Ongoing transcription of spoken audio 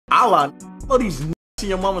Allah, all these in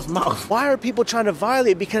your mama's mouth. Why are people trying to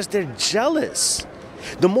violate? Because they're jealous.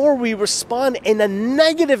 The more we respond in a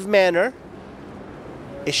negative manner,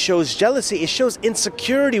 it shows jealousy, it shows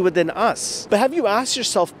insecurity within us. But have you asked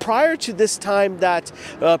yourself, prior to this time that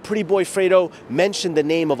Prettyboyfredo mentioned the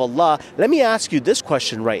name of Allah, let me ask you this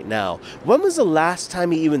question right now. When was the last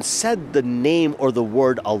time he even said the name or the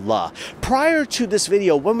word Allah? Prior to this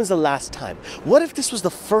video, when was the last time? What if this was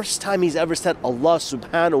the first time he's ever said Allah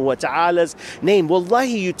subhanahu wa ta'ala's name?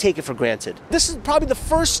 Wallahi, you take it for granted. This is probably the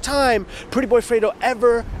first time Prettyboyfredo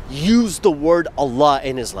ever used the word Allah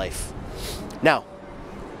in his life. Now,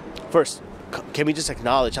 first, can we just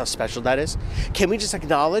acknowledge how special that is? Can we just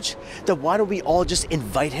acknowledge that why don't we all just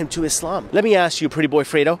invite him to Islam? Let me ask you,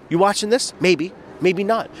 Prettyboyfredo, you watching this? Maybe, maybe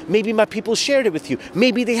not. Maybe my people shared it with you.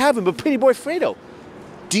 Maybe they haven't, but Prettyboyfredo,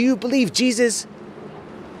 do you believe Jesus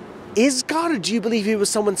is God, or do you believe he was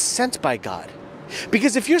someone sent by God?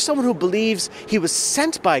 Because if you're someone who believes he was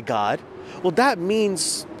sent by God, well, that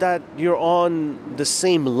means that you're on the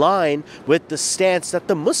same line with the stance that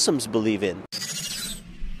the Muslims believe in.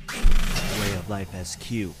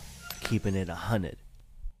 WAYOFLIFESQ, keeping it 100.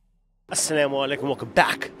 Assalamu alaikum, welcome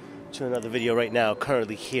back to another video right now.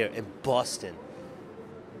 Currently here in Boston,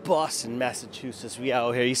 Massachusetts. We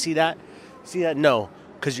out here. You see that? See that? No,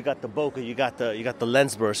 because you got the bokeh, you got the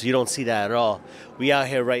lens burst, so you don't see that at all. We out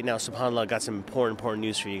here right now. Subhanallah, got some important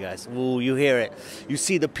news for you guys. Ooh, you hear it? You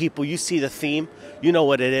see the people. You see the theme. You know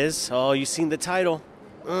what it is. Oh, you seen the title?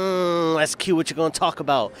 SQ, what you gonna talk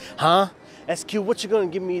about, huh? SQ, what you gonna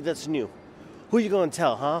give me that's new? Who you gonna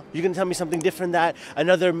tell, huh? You gonna tell me something different that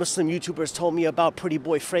another Muslim YouTubers told me about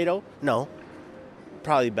Prettyboyfredo? No.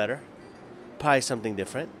 Probably better. Probably something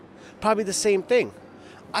different. Probably the same thing.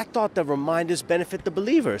 I thought that reminders benefit the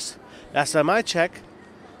believers. Last time I check,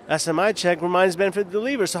 reminders benefit the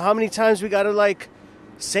believers. So how many times we gotta like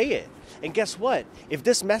say it? And guess what? If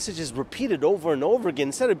this message is repeated over and over again,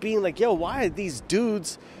 instead of being like, yo, why are these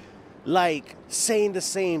dudes like saying the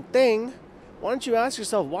same thing? Why don't you ask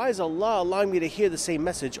yourself, why is Allah allowing me to hear the same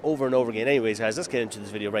message over and over again? Anyways, guys, let's get into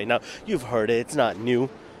this video right now. You've heard it. It's not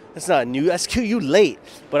new. It's not new. SQ, you late.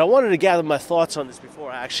 But I wanted to gather my thoughts on this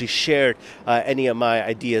before I actually shared any of my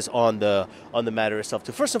ideas on the matter itself.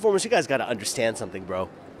 So first and foremost, you guys got to understand something, bro.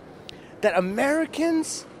 That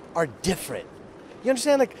Americans are different. You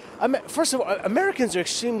understand? Like, first of all, Americans are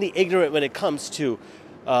extremely ignorant when it comes to,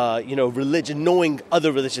 religion, knowing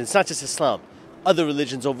other religions. It's not just Islam. Other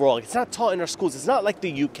religions overall. It's not taught in our schools. It's not like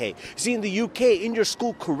the UK. See, in the UK, in your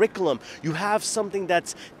school curriculum, you have something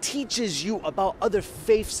that teaches you about other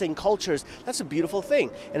faiths and cultures. That's a beautiful thing.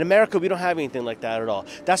 In America, we don't have anything like that at all.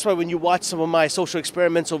 That's why when you watch some of my social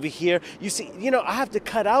experiments over here, you see, I have to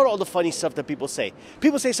cut out all the funny stuff that people say.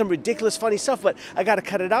 People say some ridiculous funny stuff, but I got to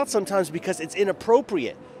cut it out sometimes because it's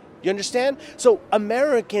inappropriate. You understand? So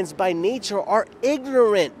Americans by nature are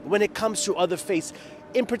ignorant when it comes to other faiths,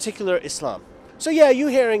 in particular Islam. So yeah, you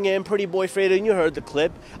hearing him, Prettyboyfredo, and you heard the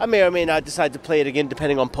clip. I may or may not decide to play it again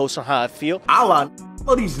depending on post on how I feel. Allah,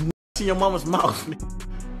 all these in your mama's mouth.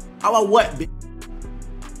 Allah what, bitch?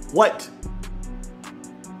 What?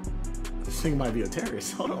 This thing might be a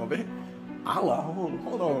terrorist. Hold on, man. Allah,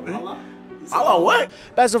 hold on, man. Allah what?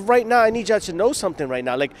 But as of right now, I need y'all to know something right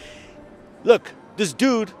now. Like, look, this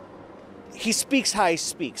dude, he speaks how he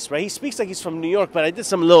speaks, right? He speaks like he's from New York, but I did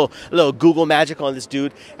some little Google magic on this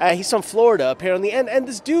dude. He's from Florida, apparently, and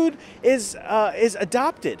this dude is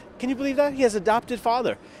adopted. Can you believe that? He has adopted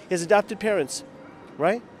father. He has adopted parents,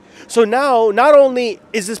 right? So now, not only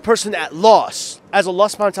is this person at loss, as Allah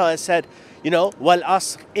subhanahu wa ta'ala said, wal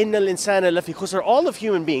asr, innal insana lafi khusr, all of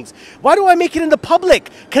human beings. Why do I make it in the public?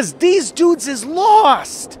 Because these dudes is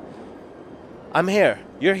lost. I'm here.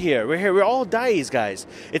 You're here. We're here. We're all da'is, guys.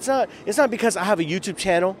 It's not because I have a YouTube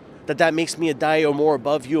channel that makes me a da'i or more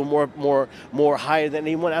above you or more higher than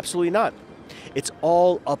anyone. Absolutely not. It's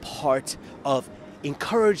all a part of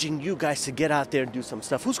encouraging you guys to get out there and do some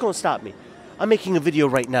stuff. Who's going to stop me? I'm making a video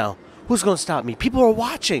right now. Who's going to stop me? People are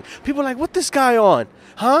watching. People are like, what this guy on?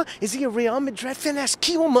 Huh? Is he a Real Madrid fan? SQ,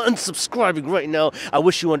 I'm unsubscribing right now. I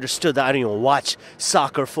wish you understood that I don't even watch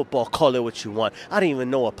soccer, football, call it what you want. I don't even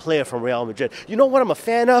know a player from Real Madrid. You know what I'm a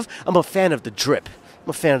fan of? I'm a fan of the drip. I'm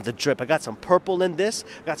a fan of the drip. I got some purple in this.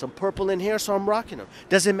 I got some purple in here, so I'm rocking them.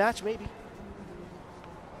 Does it match? Maybe.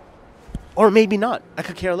 Or maybe not. I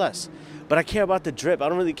could care less. But I care about the drip. I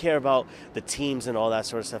don't really care about the teams and all that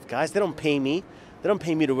sort of stuff. Guys, they don't pay me. They don't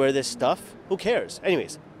pay me to wear this stuff. Who cares?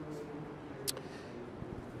 Anyways,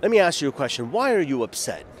 let me ask you a question. Why are you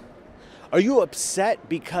upset? Are you upset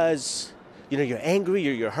because, you're angry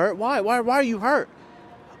or you're hurt? Why are you hurt?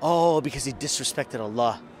 Oh, because he disrespected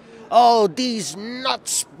Allah. Oh, these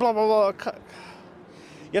nuts, blah, blah, blah.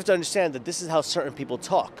 You have to understand that this is how certain people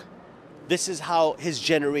talk. This is how his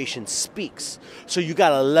generation speaks. So you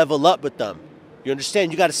got to level up with them. You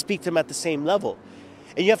understand? You got to speak to them at the same level.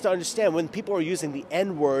 And you have to understand, when people are using the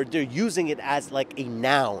N-word, they're using it as like a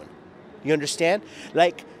noun. You understand?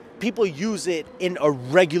 Like, people use it in a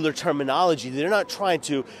regular terminology. They're not trying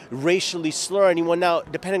to racially slur anyone. Now,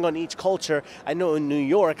 depending on each culture, I know in New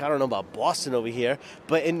York, I don't know about Boston over here,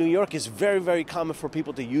 but in New York, it's very, very common for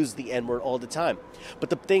people to use the N-word all the time.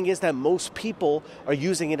 But the thing is that most people are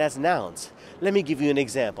using it as nouns. Let me give you an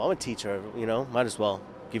example. I'm a teacher, you know, might as well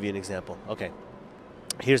give you an example. Okay,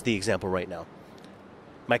 here's the example right now.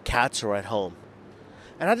 My cats are at home.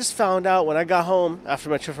 And I just found out when I got home after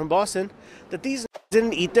my trip from Boston that these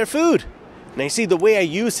didn't eat their food. Now, you see, the way I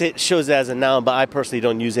use it shows it as a noun, but I personally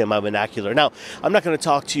don't use it in my vernacular. Now, I'm not going to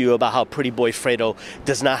talk to you about how Prettyboyfredo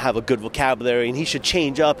does not have a good vocabulary and he should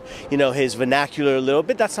change up, you know, his vernacular a little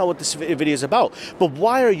bit. That's not what this video is about. But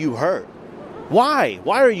why are you hurt? Why?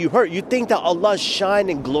 Why are you hurt? You think that Allah's shine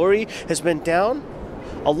and glory has been down?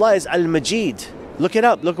 Allah is Al-Majid. Look it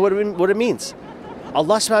up. Look what it means.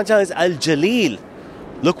 Allah subhanahu wa ta'ala is Al-Jalil.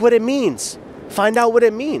 Look what it means. Find out what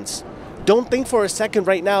it means. Don't think for a second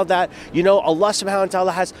right now that, you know, Allah subhanahu wa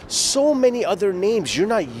ta'ala has so many other names. You're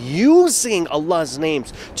not using Allah's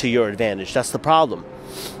names to your advantage. That's the problem.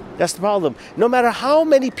 That's the problem. No matter how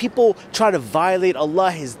many people try to violate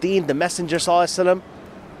Allah, His deen, the Messenger sallallahu alaihi wasallam,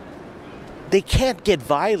 they can't get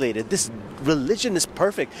violated. This religion is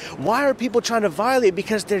perfect. Why are people trying to violate?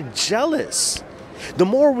 Because they're jealous. The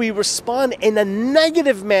more we respond in a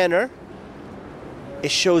negative manner,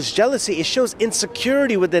 it shows jealousy. It shows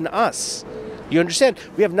insecurity within us. You understand?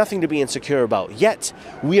 We have nothing to be insecure about. Yet,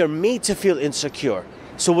 we are made to feel insecure.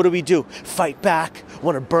 So what do? Fight back,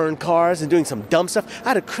 want to burn cars and doing some dumb stuff. I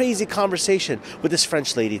had a crazy conversation with this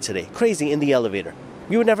French lady today. Crazy, in the elevator.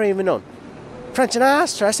 You would never even known. French, and I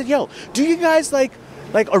asked her, I said, yo, do you guys like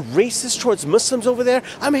are racist towards Muslims over there?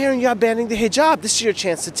 I'm hearing you banning the hijab. This is your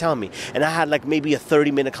chance to tell me. And I had like maybe a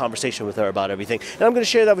 30-minute conversation with her about everything. And I'm going to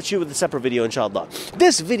share that with you with a separate video, inshallah.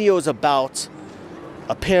 This video is about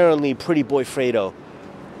apparently Prettyboyfredo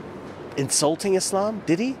insulting Islam.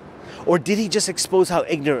 Did he? Or did he just expose how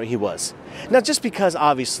ignorant he was? Now, just because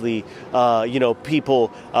obviously, you know,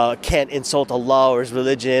 people can't insult Allah or His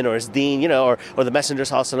religion or His deen, you know, or the Messenger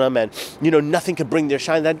sallallahu alaihi wasallam, and, you know, nothing can bring their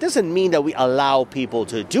shine, that doesn't mean that we allow people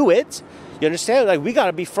to do it. You understand? Like, we got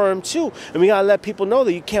to be firm too. And we got to let people know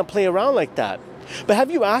that you can't play around like that. But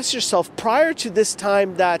have you asked yourself, prior to this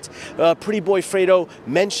time that Prettyboyfredo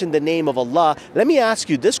mentioned the name of Allah, let me ask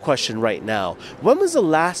you this question right now. When was the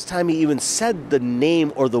last time he even said the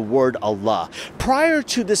name or the word Allah? Prior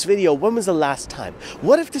to this video, when was the last time?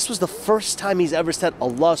 What if this was the first time he's ever said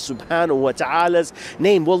Allah subhanahu wa ta'ala's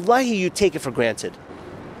name? Wallahi, you take it for granted.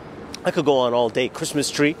 I could go on all day.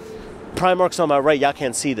 Christmas tree. Primark's on my right. Y'all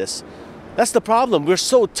can't see this. That's the problem. We're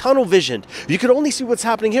so tunnel visioned. You can only see what's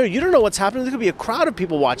happening here. You don't know what's happening. There could be a crowd of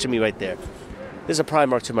people watching me right there. There's a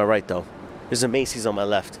Primark to my right, though. There's a Macy's on my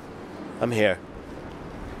left. I'm here.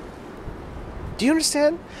 Do you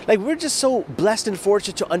understand? Like, we're just so blessed and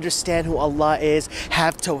fortunate to understand who Allah is,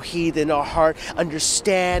 have Tawheed in our heart,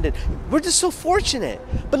 understand, and we're just so fortunate.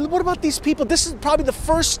 But what about these people? This is probably the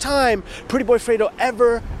first time Prettyboyfredo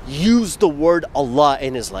ever used the word Allah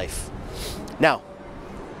in his life. Now,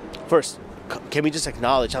 first, can we just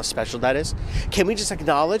acknowledge how special that is? Can we just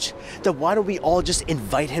acknowledge that why don't we all just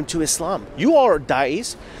invite him to Islam? You all are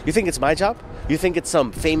da'is. You think it's my job? You think it's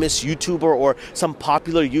some famous YouTuber or some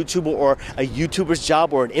popular YouTuber or a YouTuber's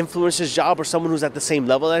job or an influencer's job or someone who's at the same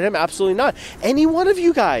level as him? Absolutely not. Any one of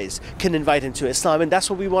you guys can invite him to Islam, and that's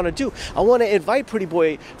what we want to do. I want to invite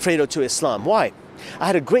Prettyboyfredo to Islam. Why? I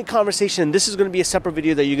had a great conversation, and this is going to be a separate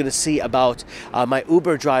video that you're going to see about my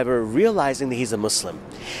Uber driver realizing that he's a Muslim.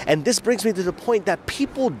 And this brings me to the point that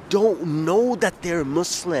people don't know that they're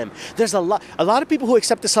Muslim. There's a lot of people who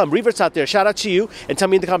accept Islam. Reverts out there, shout out to you, and tell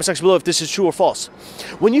me in the comment section below if this is true or false.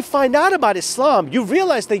 When you find out about Islam, you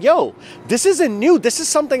realize that, yo, this isn't new. This is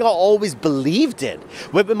something I always believed in.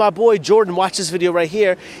 When my boy Jordan watched this video right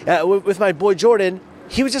here, with my boy Jordan,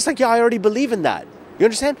 he was just like, yeah, I already believe in that. You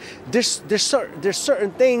understand? There's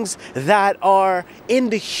certain things that are in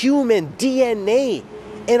the human DNA,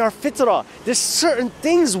 in our fitrah. There's certain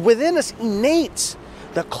things within us innate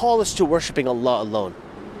that call us to worshiping Allah alone.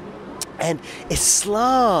 And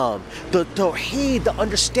Islam, the Tawheed, the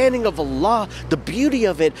understanding of Allah, the beauty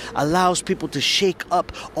of it allows people to shake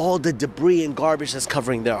up all the debris and garbage that's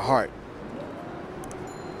covering their heart.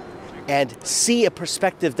 And see a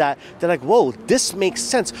perspective that they're like, whoa, this makes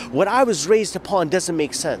sense. What I was raised upon doesn't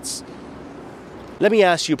make sense. Let me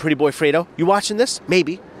ask you, Prettyboyfredo, you watching this?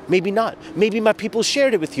 Maybe. Maybe not. Maybe my people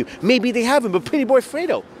shared it with you. Maybe they haven't. But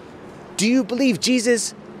Prettyboyfredo, do you believe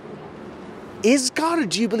Jesus is God, or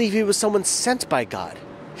do you believe he was someone sent by God?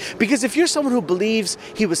 Because if you're someone who believes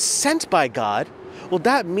he was sent by God, well,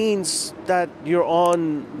 that means that you're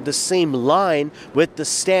on the same line with the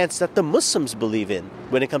stance that the Muslims believe in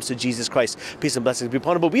when it comes to Jesus Christ. Peace and blessings be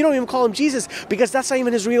upon him. But we don't even call him Jesus because that's not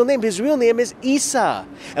even his real name. His real name is Isa.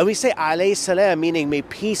 And we say alayhi salam, meaning may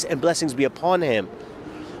peace and blessings be upon him.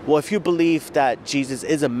 Well, if you believe that Jesus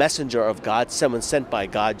is a messenger of God, someone sent by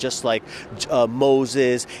God, just like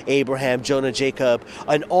Moses, Abraham, Jonah, Jacob,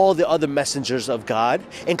 and all the other messengers of God,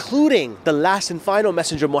 including the last and final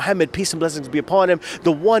messenger, Muhammad, peace and blessings be upon him,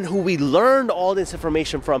 the one who we learned all this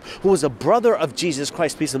information from, who was a brother of Jesus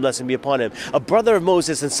Christ, peace and blessings be upon him, a brother of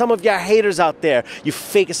Moses. And some of y'all haters out there, you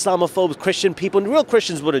fake Islamophobes, Christian people, and real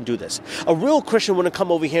Christians wouldn't do this. A real Christian wouldn't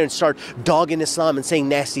come over here and start dogging Islam and saying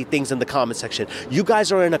nasty things in the comment section. You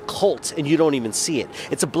guys are in a cult and you don't even see it.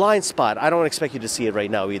 It's a blind spot. I don't expect you to see it right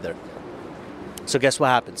now either. So guess what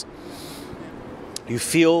happens? You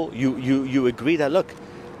feel, you agree that, look,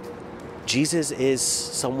 Jesus is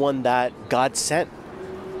someone that God sent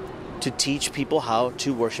to teach people how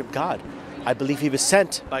to worship God. I believe he was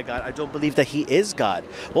sent by God. I don't believe that he is God.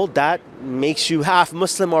 Well, that makes you half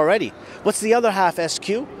Muslim already. What's the other half, SQ?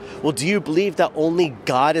 Well, do you believe that only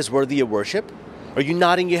God is worthy of worship? Are you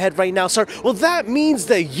nodding your head right now, sir? Well, that means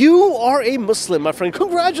that you are a Muslim, my friend.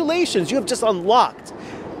 Congratulations. You have just unlocked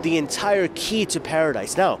the entire key to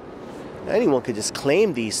paradise. Now, anyone could just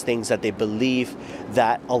claim these things, that they believe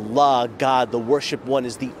that Allah, God, the worshipped one,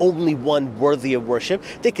 is the only one worthy of worship.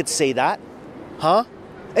 They could say that. Huh?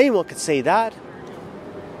 Anyone could say that.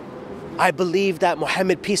 I believe that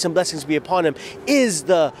Muhammad, peace and blessings be upon him, is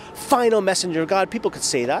the final messenger of God. People could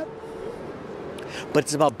say that. But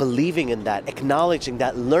it's about believing in that, acknowledging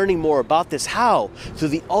that, learning more about this. How? Through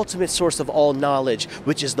the ultimate source of all knowledge,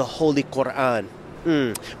 which is the Holy Quran.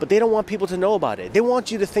 But they don't want people to know about it. They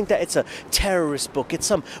want you to think that it's a terrorist book. It's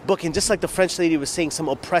some book, and just like the French lady was saying, some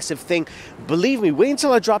oppressive thing. Believe me, wait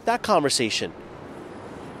until I drop that conversation.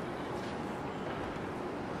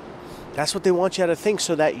 That's what they want you to think,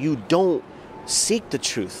 so that you don't seek the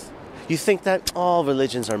truth. You think that all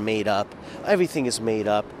religions are made up. Everything is made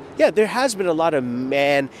up. Yeah, there has been a lot of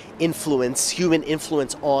man influence, human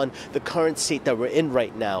influence on the current state that we're in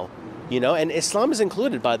right now. You know, and Islam is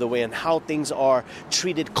included, by the way, in how things are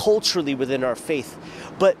treated culturally within our faith.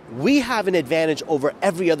 But we have an advantage over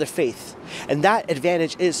every other faith. And that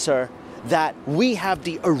advantage is, sir, that we have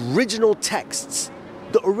the original texts,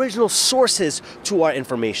 the original sources to our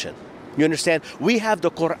information. You understand? We have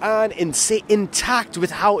the Quran intact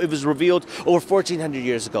with how it was revealed over 1400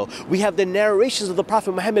 years ago. We have the narrations of the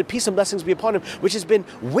Prophet Muhammad, peace and blessings be upon him, which has been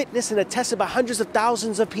witnessed and attested by hundreds of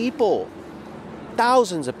thousands of people.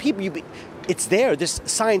 Thousands of people. It's there. There's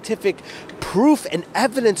scientific proof and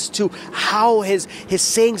evidence to how his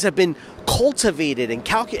sayings have been cultivated and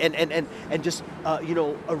calculated and just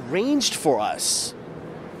arranged for us.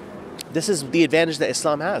 This is the advantage that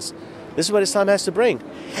Islam has. This is what Islam has to bring.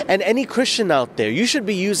 And any Christian out there, you should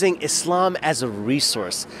be using Islam as a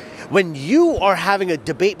resource. When you are having a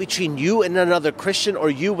debate between you and another Christian, or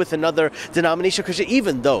you with another denomination Christian,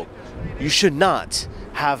 even though you should not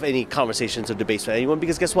have any conversations or debates with anyone,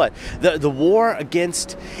 because guess what? The war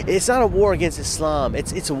against, it's not a war against Islam.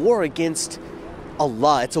 It's a war against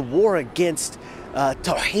Allah. It's a war against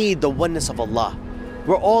Tawheed, the oneness of Allah.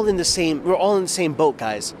 We're all in the same boat,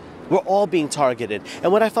 guys. We're all being targeted.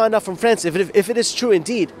 And what I found out from France, if it is true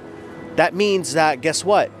indeed, that means that, guess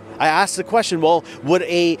what? I asked the question, well, would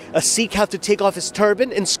a Sikh have to take off his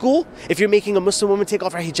turban in school if you're making a Muslim woman take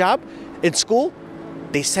off her hijab in school?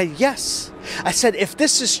 They said yes. I said, if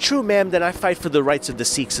this is true, ma'am, then I fight for the rights of the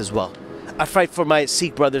Sikhs as well. I fight for my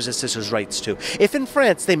Sikh brothers and sisters' rights too. If in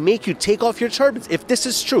France they make you take off your turbans, if this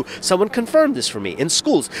is true, someone confirmed this for me, in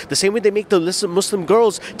schools, the same way they make the Muslim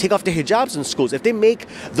girls take off their hijabs in schools, if they make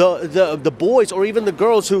the boys or even the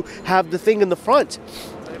girls who have the thing in the front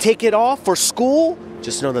take it off for school,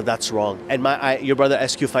 just know that that's wrong. And your brother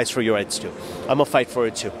SQ fights for your rights too. I'm gonna fight for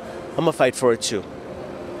it too. I'm gonna fight for it too.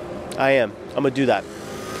 I am. I'm gonna do that.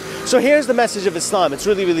 So here's the message of Islam. It's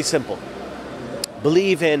really, really simple.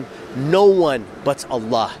 Believe in no one but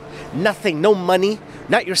Allah. Nothing, no money,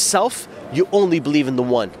 not yourself. You only believe in the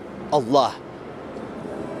one, Allah.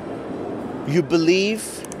 You believe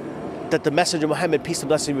that the messenger Muhammad, peace and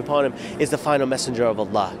blessing be upon him, is the final messenger of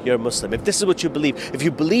Allah. You're a Muslim. If this is what you believe, if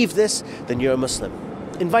you believe this, then you're a Muslim.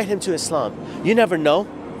 Invite him to Islam. You never know.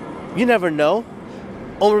 You never know.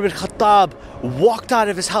 Umar bin Khattab walked out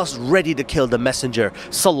of his house ready to kill the messenger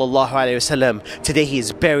sallallahu alaihi wasallam. Today he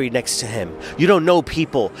is buried next to him. You don't know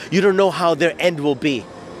people. You don't know how their end will be.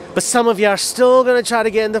 But some of you are still going to try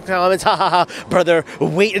to get in the comments. Ha ha ha. Brother,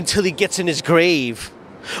 wait until he gets in his grave.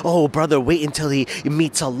 Oh, brother, wait until he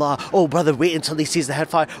meets Allah. Oh, brother, wait until he sees the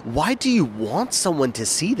hellfire. Why do you want someone to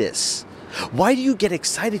see this? Why do you get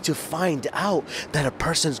excited to find out that a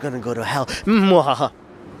person's going to go to hell?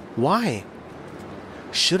 Why?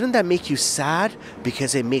 Shouldn't that make you sad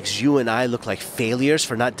because it makes you and I look like failures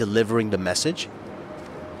for not delivering the message?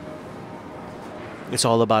 It's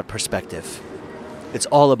all about perspective. It's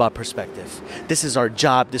all about perspective. This is our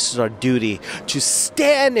job, this is our duty, to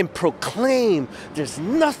stand and proclaim there's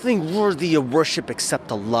nothing worthy of worship except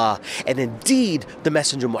Allah. And indeed, the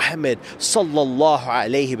Messenger Muhammad sallallahu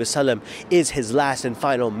alaihi wasallam is his last and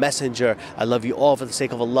final messenger. I love you all for the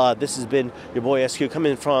sake of Allah. This has been your boy SQ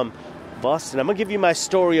coming from Boston. I'm going to give you my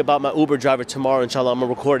story about my Uber driver tomorrow, inshallah. I'm going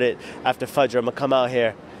to record it after Fajr. I'm going to come out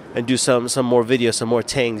here and do some more videos, some more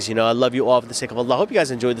things. You know, I love you all for the sake of Allah. Hope you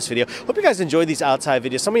guys enjoyed this video. Hope you guys enjoyed these outside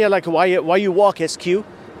videos. Some of you are like, why you walk, SQ?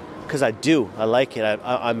 Because I do. I like it.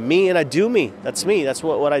 I'm me and I do me. That's me. That's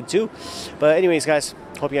what I do. But anyways, guys,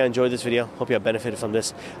 hope you guys enjoyed this video. Hope you have benefited from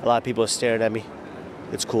this. A lot of people are staring at me.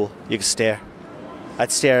 It's cool. You can stare.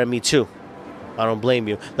 I'd stare at me too. I don't blame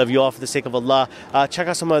you. Love you all for the sake of Allah. Check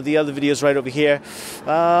out some of the other videos right over here.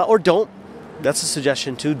 Or don't. That's a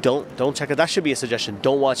suggestion too. Don't check it. That should be a suggestion.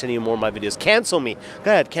 Don't watch any more of my videos. Cancel me.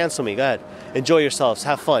 Go ahead, cancel me. Go ahead. Enjoy yourselves.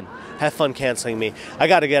 Have fun. Have fun canceling me. I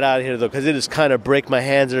got to get out of here though, because it is kind of break. My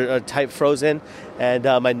hands are tight frozen, and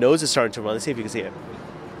my nose is starting to run. Let's see if you can see it.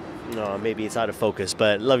 No, maybe it's out of focus.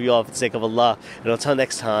 But love you all for the sake of Allah. And until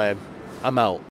next time, I'm out.